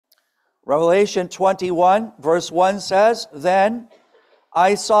Revelation 21, verse 1 says, "Then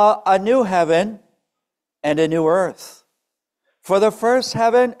I saw a new heaven and a new earth. For the first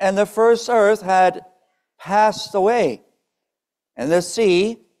heaven and the first earth had passed away, and the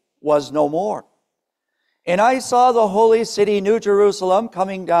sea was no more. And I saw the holy city, New Jerusalem,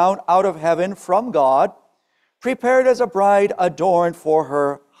 coming down out of heaven from God, prepared as a bride adorned for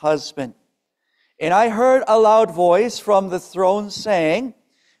her husband. And I heard a loud voice from the throne saying,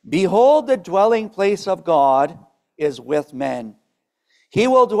 Behold, the dwelling place of God is with men. He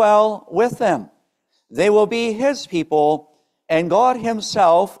will dwell with them. They will be his people, and God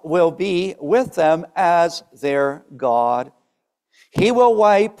himself will be with them as their God. He will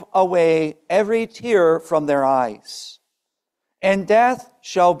wipe away every tear from their eyes. And death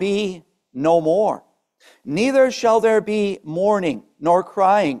shall be no more. Neither shall there be mourning, nor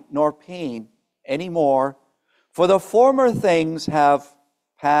crying, nor pain any more, for the former things have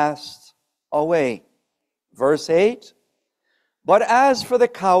passed away." Verse 8, "But as for the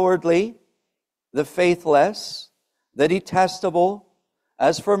cowardly, the faithless, the detestable,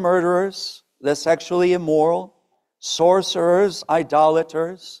 as for murderers, the sexually immoral, sorcerers,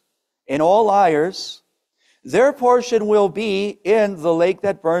 idolaters, and all liars, their portion will be in the lake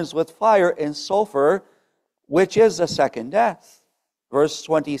that burns with fire and sulfur, which is the second death." Verse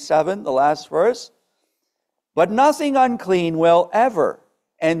 27, the last verse, "But nothing unclean will ever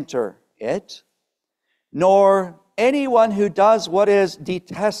enter it, nor anyone who does what is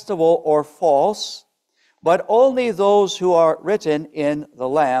detestable or false, but only those who are written in the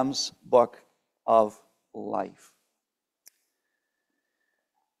Lamb's book of life."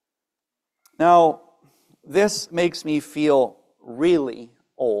 Now, this makes me feel really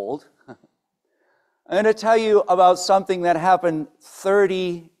old. I'm going to tell you about something that happened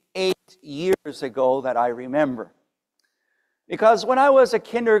 38 years ago that I remember. Because when I was a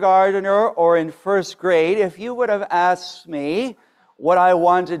kindergartner or in first grade, if you would have asked me what I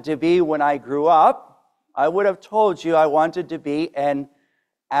wanted to be when I grew up, I would have told you I wanted to be an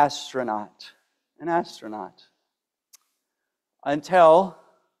astronaut. An astronaut. Until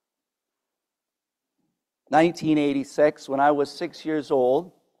 1986, when I was 6 years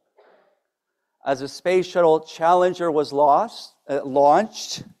old, as a space shuttle Challenger was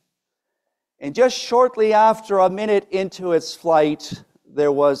launched, and just shortly after, a minute into its flight,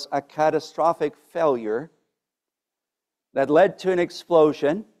 there was a catastrophic failure that led to an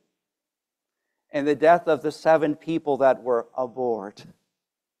explosion and the death of the 7 people that were aboard.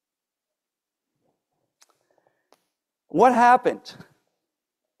 What happened?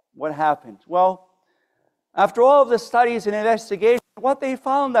 What happened? Well, after all of the studies and investigation, what they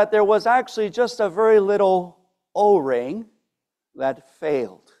found that there was actually just a very little O-ring that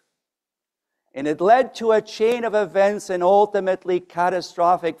failed. And it led to a chain of events and ultimately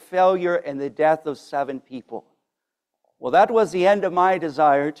catastrophic failure and the death of 7 people. Well, that was the end of my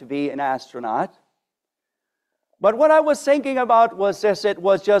desire to be an astronaut. But what I was thinking about was this: it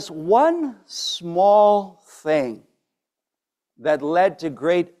was just one small thing that led to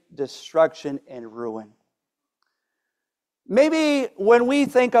great destruction and ruin. Maybe when we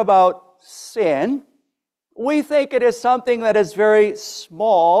think about sin, we think it is something that is very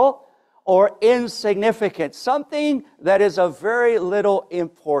small or insignificant, something that is of very little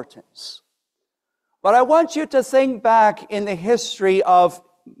importance. But I want you to think back in the history of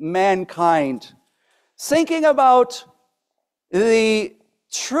mankind, thinking about the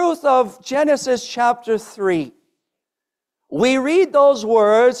truth of Genesis chapter 3. We read those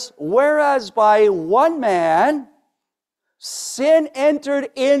words, "Whereas by one man sin entered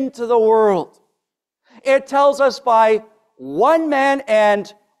into the world." It tells us by one man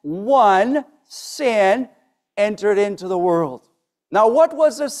and one sin entered into the world. Now, what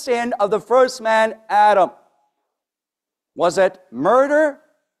was the sin of the first man, Adam? Was it murder?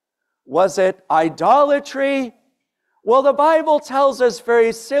 Was it idolatry? Well, the Bible tells us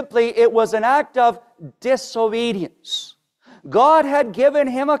very simply it was an act of disobedience. God had given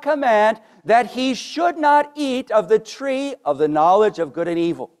him a command that he should not eat of the tree of the knowledge of good and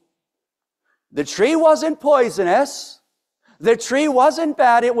evil. The tree wasn't poisonous. The tree wasn't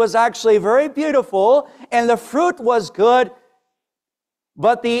bad. It was actually very beautiful, and the fruit was good.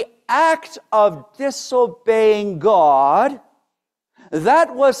 But the act of disobeying God,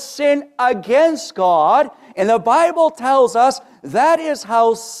 that was sin against God. And the Bible tells us that is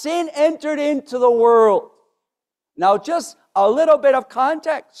how sin entered into the world. Now, just a little bit of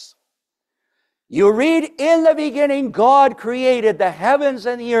context. You read, in the beginning, God created the heavens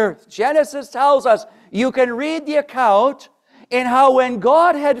and the earth. Genesis tells us, you can read the account in how when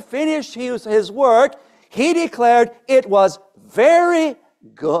God had finished his work, he declared it was very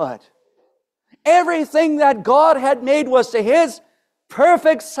good. Everything that God had made was to His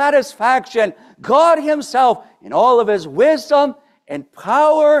perfect satisfaction. God Himself, in all of His wisdom and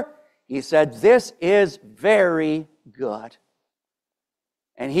power, He said, this is very good.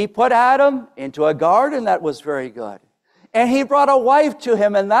 And He put Adam into a garden that was very good. And He brought a wife to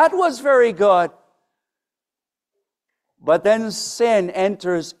him, and that was very good. But then sin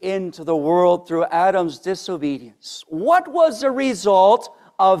enters into the world through Adam's disobedience. What was the result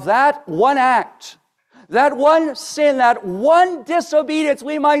of that one act? That one sin, that one disobedience,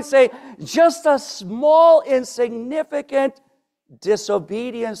 we might say, just a small, insignificant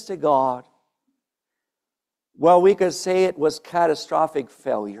disobedience to God. Well, we could say it was catastrophic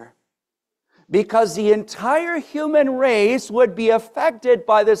failure, because the entire human race would be affected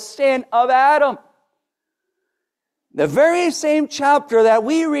by the sin of Adam. The very same chapter that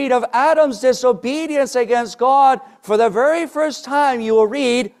we read of Adam's disobedience against God, for the very first time you will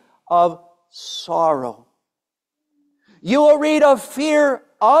read of sorrow. You will read of fear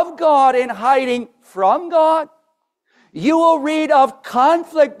of God and hiding from God. You will read of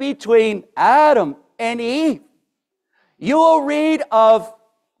conflict between Adam and Eve. You will read of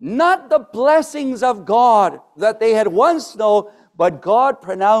not the blessings of God that they had once known, but God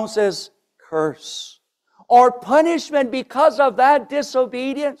pronounces curse or punishment because of that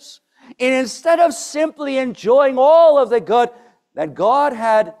disobedience. And instead of simply enjoying all of the good that God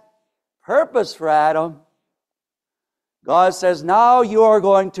had purposed for Adam, God says, now you are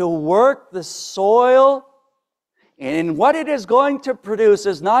going to work the soil, and what it is going to produce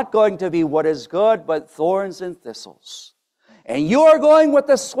is not going to be what is good, but thorns and thistles. And you are going with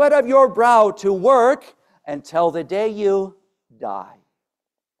the sweat of your brow to work until the day you die.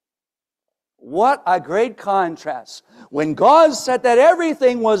 What a great contrast. When God said that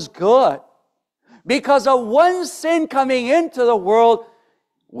everything was good, because of one sin coming into the world,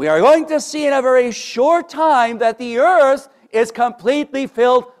 we are going to see in a very short time that the earth is completely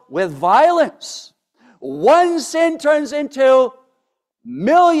filled with violence. One sin turns into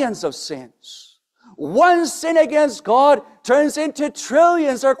millions of sins. One sin against God turns into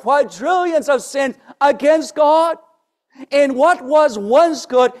trillions or quadrillions of sins against God. And what was once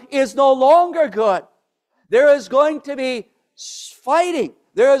good is no longer good. There is going to be fighting.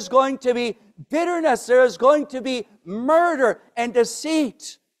 There is going to be bitterness. There is going to be murder and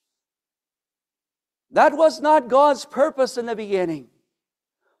deceit. That was not God's purpose in the beginning.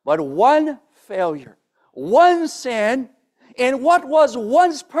 But one failure, one sin, and what was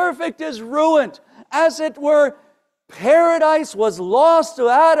once perfect is ruined. As it were, paradise was lost to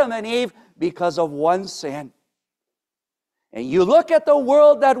Adam and Eve because of one sin. And you look at the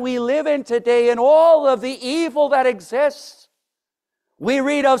world that we live in today and all of the evil that exists. We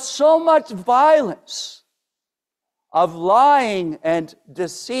read of so much violence, of lying and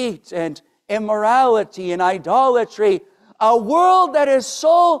deceit and immorality and idolatry. A world that is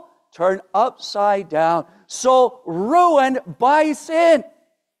so turned upside down, so ruined by sin.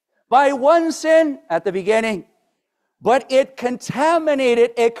 By one sin at the beginning. But it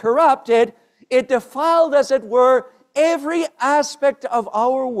contaminated, it corrupted, it defiled, as it were, every aspect of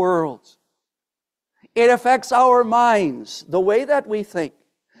our world. It affects our minds, the way that we think.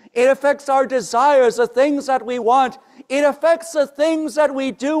 It affects our desires, the things that we want. It affects the things that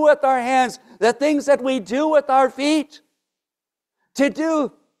we do with our hands, the things that we do with our feet. To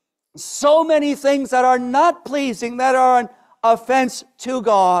do so many things that are not pleasing, that are an offense to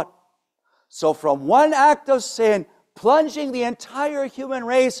God. So from one act of sin, plunging the entire human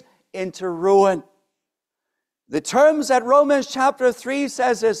race into ruin. The terms that Romans chapter 3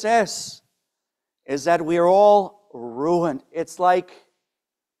 says is this, is that we are all ruined. It's like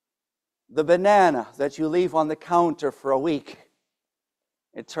the banana that you leave on the counter for a week.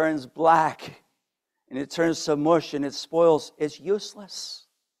 It turns black, and it turns to mush, and it spoils. It's useless.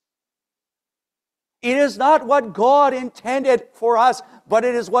 It is not what God intended for us, but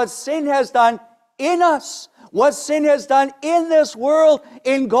it is what sin has done in us. What sin has done in this world,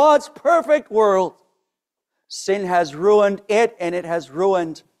 in God's perfect world. Sin has ruined it, and it has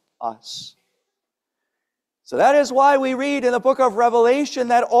ruined us. So that is why we read in the book of Revelation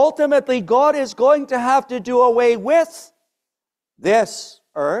that ultimately God is going to have to do away with this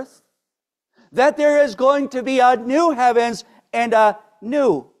earth. That there is going to be a new heavens and a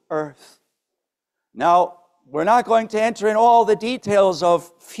new earth. Now, we're not going to enter in all the details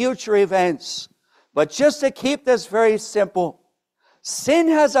of future events, but just to keep this very simple, sin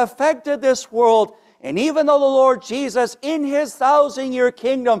has affected this world, and even though the Lord Jesus in His 1,000-year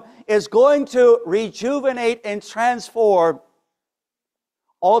kingdom is going to rejuvenate and transform,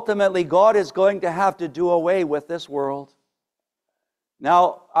 ultimately God is going to have to do away with this world.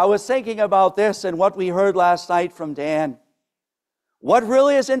 Now, I was thinking about this and what we heard last night from Dan. What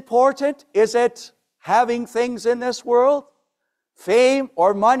really is important? Is it having things in this world? Fame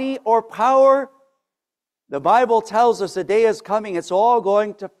or money or power? The Bible tells us the day is coming. It's all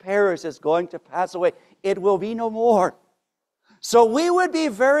going to perish. It's going to pass away. It will be no more. So we would be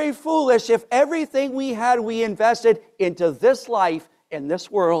very foolish if everything we had we invested into this life in this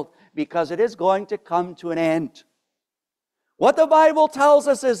world, because it is going to come to an end. What the Bible tells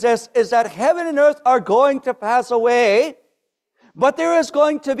us is this, is that heaven and earth are going to pass away, but there is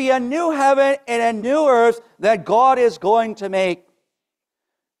going to be a new heaven and a new earth that God is going to make.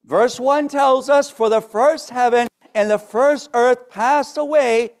 Verse 1 tells us, for the first heaven and the first earth passed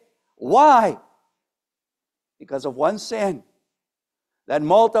away. Why? Because of one sin that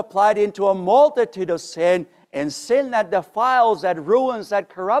multiplied into a multitude of sin, and sin that defiles, that ruins, that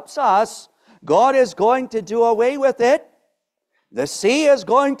corrupts us. God is going to do away with it. The sea is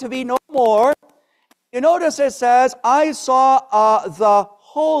going to be no more. You notice it says, I saw the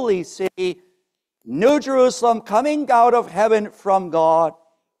holy city, New Jerusalem, coming out of heaven from God.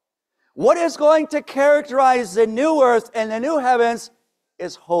 What is going to characterize the new earth and the new heavens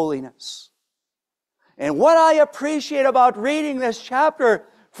is holiness. And what I appreciate about reading this chapter,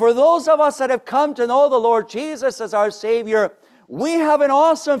 for those of us that have come to know the Lord Jesus as our Savior, we have an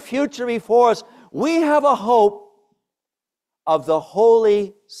awesome future before us. We have a hope of the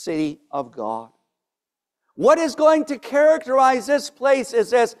holy city of God. What is going to characterize this place is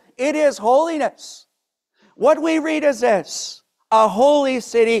this: it is holiness. What we read is this: a holy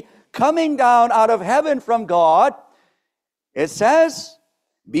city coming down out of heaven from God. It says,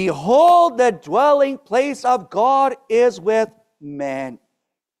 behold, the dwelling place of God is with men,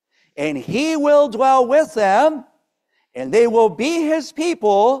 and He will dwell with them, and they will be His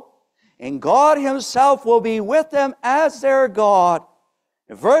people, and God Himself will be with them as their God.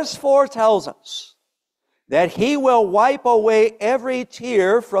 Verse 4 tells us that He will wipe away every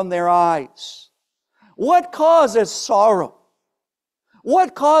tear from their eyes. What causes sorrow?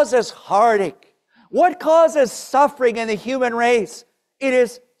 What causes heartache? What causes suffering in the human race? It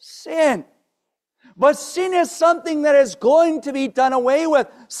is sin. But sin is something that is going to be done away with,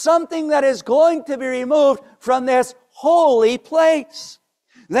 something that is going to be removed from this holy place.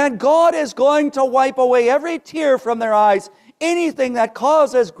 That God is going to wipe away every tear from their eyes, anything that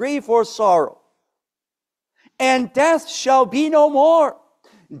causes grief or sorrow. And death shall be no more.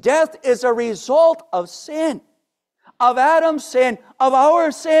 Death is a result of sin, of Adam's sin, of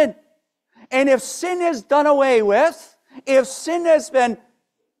our sin. And if sin is done away with, if sin has been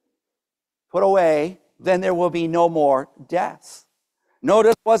put away, then there will be no more death.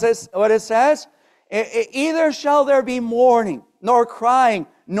 Notice what it says. Either shall there be mourning, nor crying,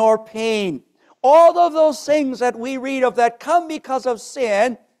 nor pain. All of those things that we read of that come because of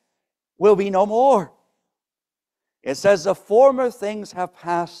sin will be no more. It says the former things have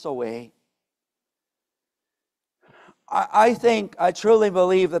passed away. I truly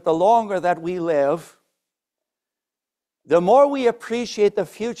believe that the longer that we live, the more we appreciate the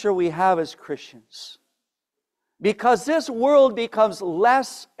future we have as Christians. Because this world becomes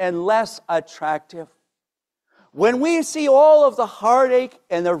less and less attractive. When we see all of the heartache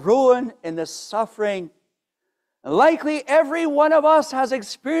and the ruin and the suffering, likely every one of us has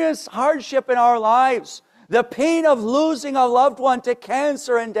experienced hardship in our lives. The pain of losing a loved one to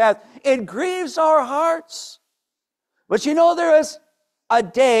cancer and death, it grieves our hearts. But you know, there is a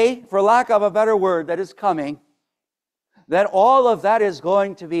day, for lack of a better word, that is coming, that all of that is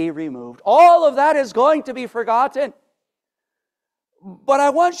going to be removed. All of that is going to be forgotten. But I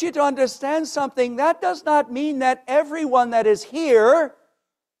want you to understand something. That does not mean that everyone that is here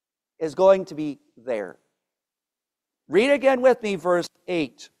is going to be there. Read again with me verse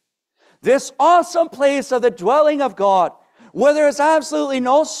 8. This awesome place of the dwelling of God, where there is absolutely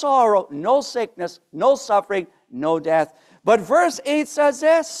no sorrow, no sickness, no suffering, no death. But verse 8 says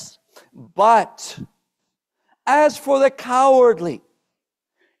this: but as for the cowardly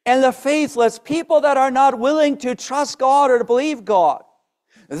and the faithless, people that are not willing to trust God or to believe God,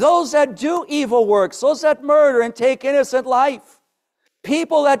 those that do evil works, those that murder and take innocent life,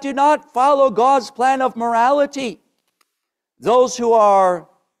 people that do not follow God's plan of morality, those who are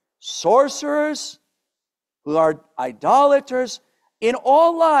sorcerers, who are idolaters, in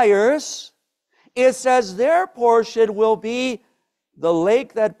all liars, it says their portion will be the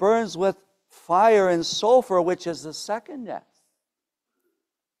lake that burns with fire and sulfur, which is the second death.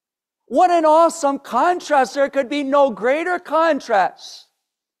 What an awesome contrast. There could be no greater contrast.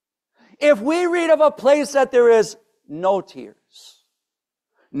 If we read of a place that there is no tears,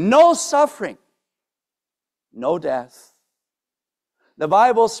 no suffering, no death, The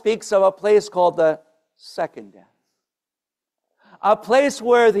Bible speaks of a place called the second death. A place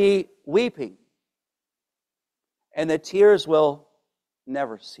where the weeping and the tears will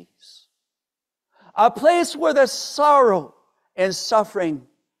never cease. A place where the sorrow and suffering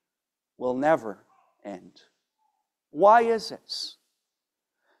will never end. Why is this?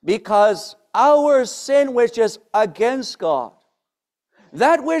 Because our sin which is against God,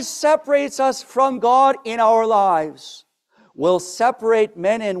 that which separates us from God in our lives, will separate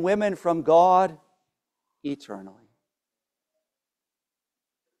men and women from God eternally.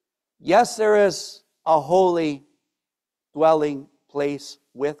 Yes, there is a holy dwelling place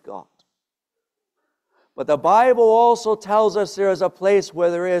with God. But the Bible also tells us there is a place where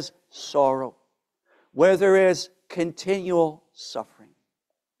there is sorrow, where there is continual suffering.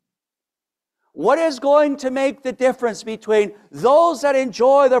 What is going to make the difference between those that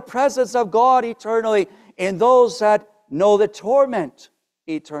enjoy the presence of God eternally and those that know the torment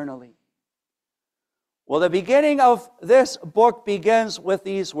eternally? Well, the beginning of this book begins with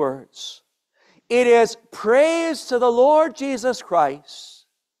these words. It is praise to the Lord Jesus Christ,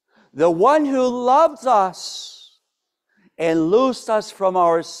 the one who loved us and loosed us from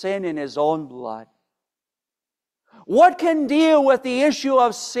our sin in His own blood. What can deal with the issue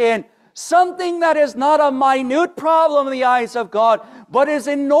of sin? Something that is not a minute problem in the eyes of God, but is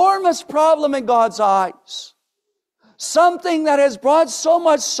an enormous problem in God's eyes. Something that has brought so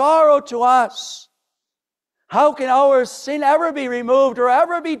much sorrow to us. How can our sin ever be removed or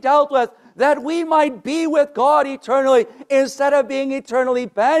ever be dealt with that we might be with God eternally instead of being eternally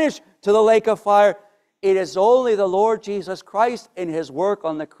banished to the lake of fire? It is only the Lord Jesus Christ and His work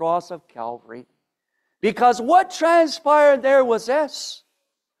on the cross of Calvary. Because what transpired there was this,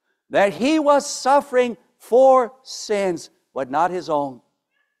 that He was suffering for sins, but not His own.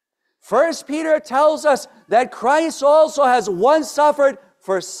 1 Peter tells us that Christ also has once suffered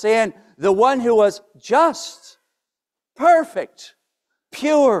for sin, the one who was just, perfect,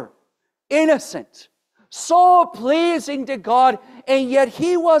 pure, innocent, so pleasing to God, and yet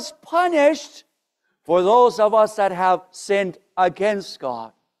He was punished for those of us that have sinned against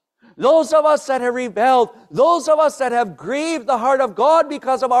God. Those of us that have rebelled, those of us that have grieved the heart of God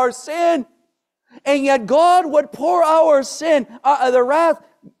because of our sin. And yet God would pour our sin, the wrath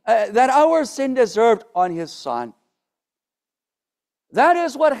that our sin deserved, on His Son. That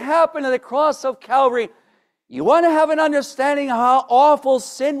is what happened at the cross of Calvary. You want to have an understanding of how awful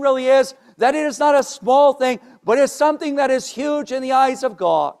sin really is, that it is not a small thing, but it's something that is huge in the eyes of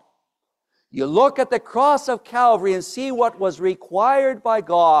God. You look at the cross of Calvary and see what was required by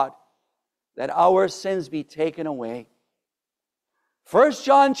God, that our sins be taken away. 1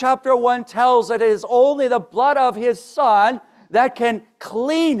 John chapter 1 tells that it is only the blood of His Son that can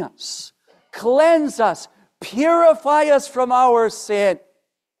clean us, cleanse us, purify us from our sin.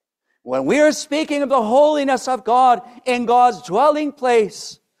 When we are speaking of the holiness of God in God's dwelling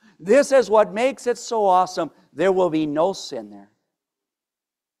place, this is what makes it so awesome. There will be no sin there.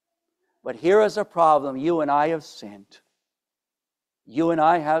 But here is a problem. You and I have sinned. You and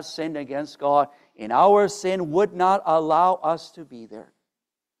I have sinned against God, and our sin would not allow us to be there.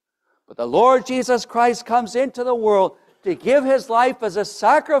 But the Lord Jesus Christ comes into the world to give His life as a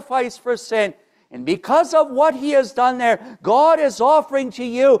sacrifice for sin. And because of what He has done there, God is offering to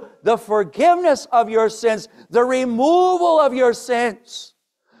you the forgiveness of your sins, the removal of your sins.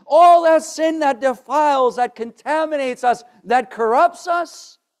 All that sin that defiles, that contaminates us, that corrupts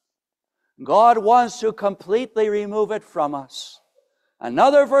us, God wants to completely remove it from us.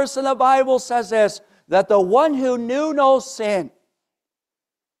 Another verse in the Bible says this, that the one who knew no sin,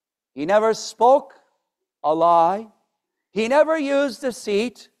 He never spoke a lie, He never used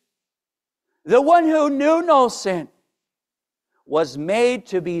deceit. The one who knew no sin was made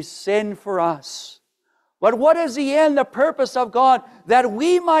to be sin for us. But what is the end, the purpose of God? That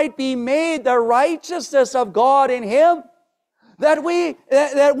we might be made the righteousness of God in Him. That we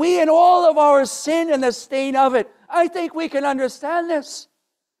in all of our sin and the stain of it. I think we can understand this.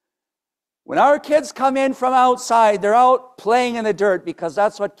 When our kids come in from outside, they're out playing in the dirt because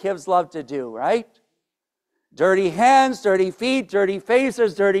that's what kids love to do, right? Dirty hands, dirty feet, dirty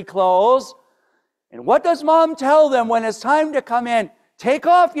faces, dirty clothes. And what does mom tell them when it's time to come in? Take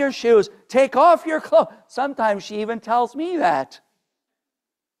off your shoes, take off your clothes. Sometimes she even tells me that.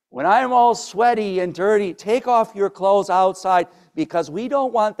 When I'm all sweaty and dirty, take off your clothes outside because we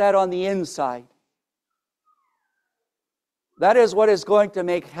don't want that on the inside. That is what is going to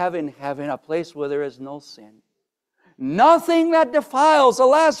make heaven, a place where there is no sin. Nothing that defiles, the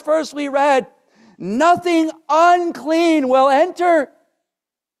last verse we read, nothing unclean will enter.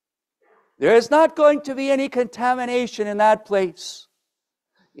 There is not going to be any contamination in that place.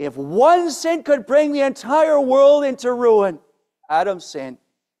 If one sin could bring the entire world into ruin, Adam's sin,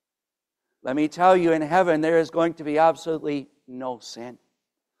 let me tell you, in heaven there is going to be absolutely no sin.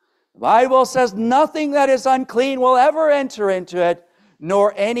 The Bible says nothing that is unclean will ever enter into it,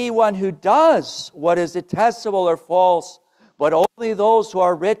 nor anyone who does what is detestable or false, but only those who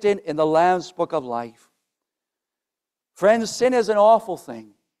are written in the Lamb's book of life. Friends, sin is an awful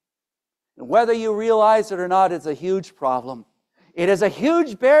thing. And whether you realize it or not, it's a huge problem. It is a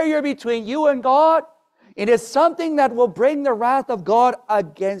huge barrier between you and God. It is something that will bring the wrath of God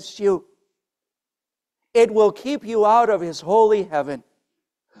against you. It will keep you out of His holy heaven.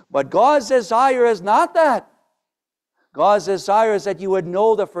 But God's desire is not that. God's desire is that you would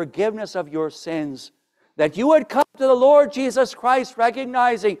know the forgiveness of your sins, that you would come to the Lord Jesus Christ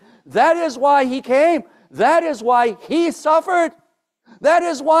recognizing that is why He came, that is why He suffered, that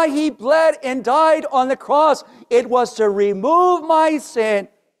is why He bled and died on the cross. It was to remove my sin.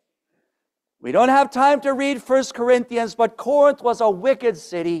 We don't have time to read 1 Corinthians, but Corinth was a wicked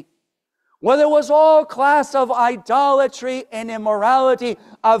city, where there was all class of idolatry and immorality,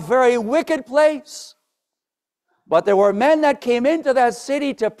 a very wicked place. But there were men that came into that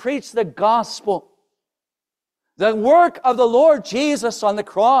city to preach the gospel, the work of the Lord Jesus on the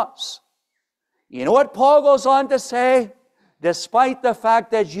cross. You know what Paul goes on to say? Despite the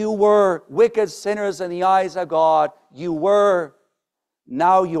fact that you were wicked sinners in the eyes of God,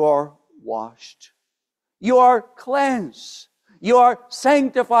 now you are washed. You are cleansed. You are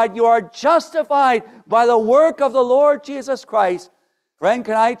sanctified. You are justified by the work of the Lord Jesus Christ. Friend,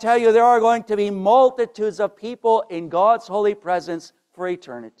 can I tell you, there are going to be multitudes of people in God's holy presence for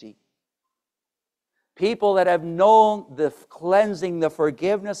eternity. People that have known the cleansing, the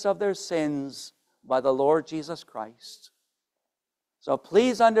forgiveness of their sins by the Lord Jesus Christ. So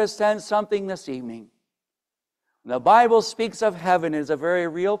please understand something this evening. When the Bible speaks of heaven, it is a very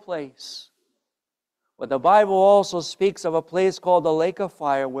real place. But the Bible also speaks of a place called the lake of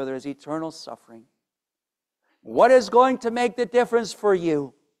fire where there is eternal suffering. What is going to make the difference for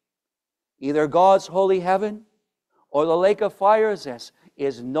you? Either God's holy heaven or the lake of fire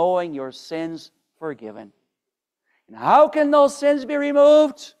is knowing your sins forgiven. And how can those sins be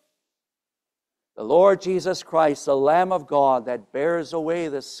removed? The Lord Jesus Christ, the Lamb of God that bears away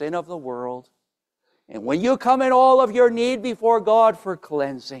the sin of the world. And when you come in all of your need before God for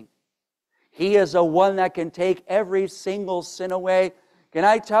cleansing, He is the one that can take every single sin away. Can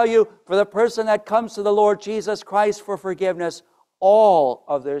I tell you, for the person that comes to the Lord Jesus Christ for forgiveness, all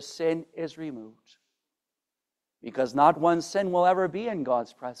of their sin is removed. Because not one sin will ever be in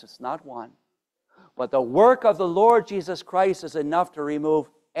God's presence, not one. But the work of the Lord Jesus Christ is enough to remove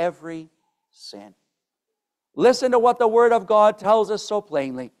every sin. Listen to what the Word of God tells us so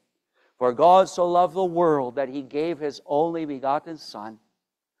plainly. For God so loved the world that He gave His only begotten Son,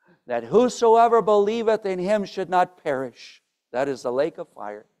 that whosoever believeth in Him should not perish, that is the lake of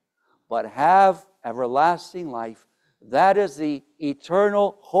fire, but have everlasting life. That is the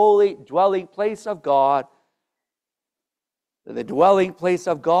eternal, holy dwelling place of God. The dwelling place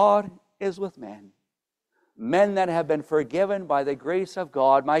of God is with men. Men that have been forgiven by the grace of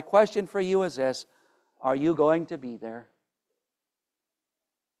God. My question for you is this: are you going to be there?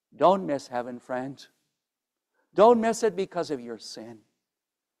 Don't miss heaven, friend. Don't miss it because of your sin.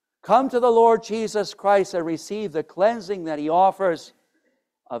 Come to the Lord Jesus Christ and receive the cleansing that He offers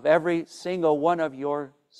of every single one of your